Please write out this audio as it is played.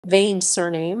Vane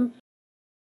surname.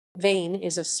 Vane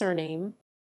is a surname.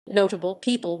 Notable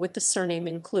people with the surname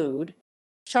include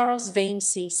Charles Vane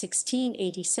c.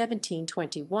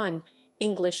 1680–1721,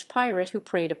 English pirate who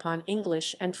preyed upon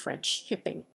English and French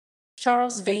shipping.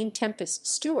 Charles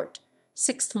Vane-Tempest-Stewart,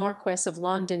 6th Marquess of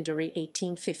Londonderry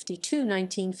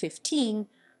 1852–1915,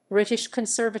 British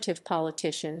Conservative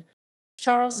politician.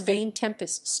 Charles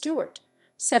Vane-Tempest-Stewart,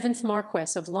 7th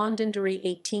Marquess of Londonderry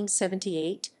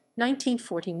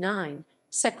 1878–1949,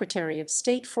 Secretary of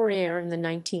State for Air in the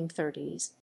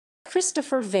 1930s.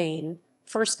 Christopher Vane,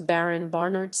 1st Baron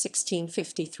Barnard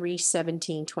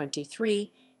 1653–1723,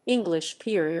 English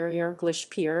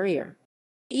peer.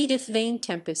 Edith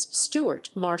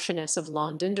Vane-Tempest-Stewart, Marchioness of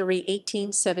Londonderry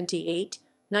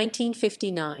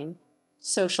 1878–1959,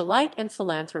 socialite and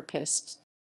philanthropist.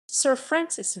 Sir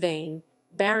Francis Vane,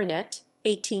 Baronet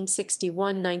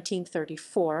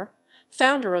 1861–1934,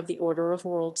 founder of the Order of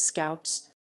World Scouts.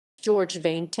 George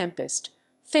Vane-Tempest,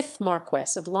 5th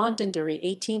Marquess of Londonderry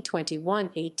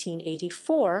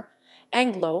 1821–1884,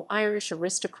 Anglo-Irish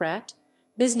aristocrat,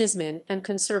 businessman and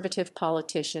Conservative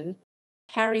politician.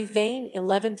 Harry Vane,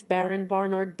 11th Baron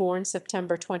Barnard, born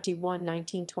September 21,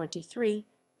 1923,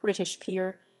 British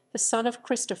peer, the son of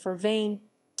Christopher Vane,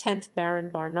 10th Baron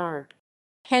Barnard.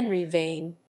 Henry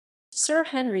Vane, Sir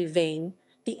Henry Vane,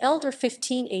 the elder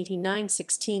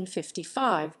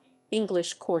 1589–1655,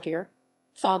 English courtier,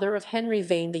 father of Henry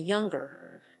Vane the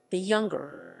younger, the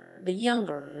younger, the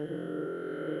younger,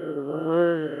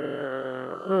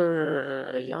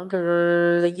 the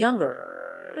younger, the younger,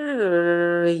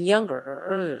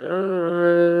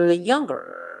 the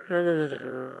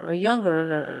younger, the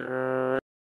younger.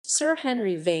 Sir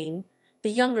Henry Vane, the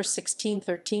younger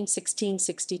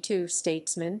 1613–1662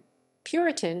 statesman,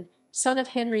 Puritan, son of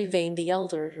Henry Vane the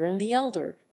elder and the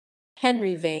elder.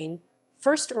 Henry Vane,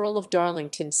 1st Earl of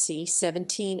Darlington c.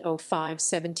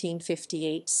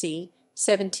 1705–1758 c.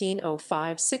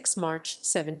 1705 6 March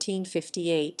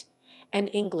 1758, an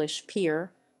English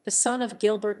peer, the son of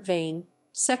Gilbert Vane,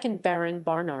 2nd Baron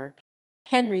Barnard.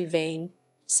 Henry Vane,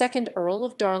 2nd Earl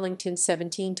of Darlington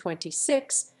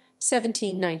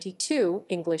 1726–1792,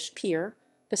 English peer,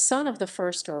 the son of the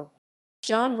 1st Earl.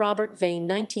 John Robert Vane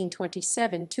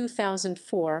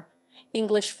 1927–2004,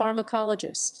 English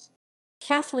pharmacologist.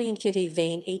 Kathleen Kitty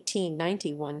Vane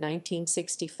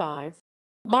 1891–1965.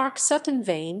 Mark Sutton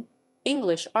Vane,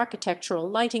 English architectural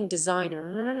lighting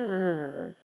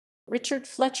designer. Richard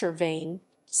Fletcher Vane,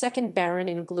 2nd Baron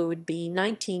Inglewood B.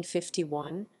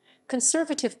 1951,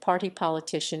 Conservative Party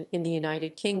politician in the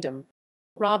United Kingdom.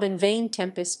 Robin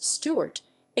Vane-Tempest-Stewart,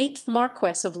 8th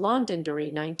Marquess of Londonderry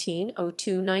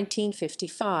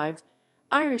 1902–1955,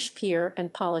 Irish peer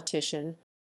and politician.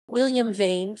 William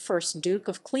Vane, 1st Duke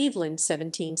of Cleveland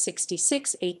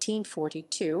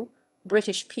 1766–1842,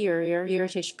 British peer.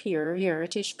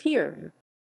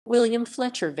 William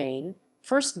Fletcher Vane,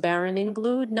 1st Baron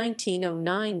Inglewood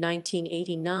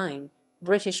 1909–1989,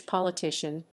 British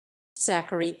politician.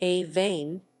 Zachary A.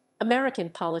 Vane, American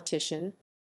politician,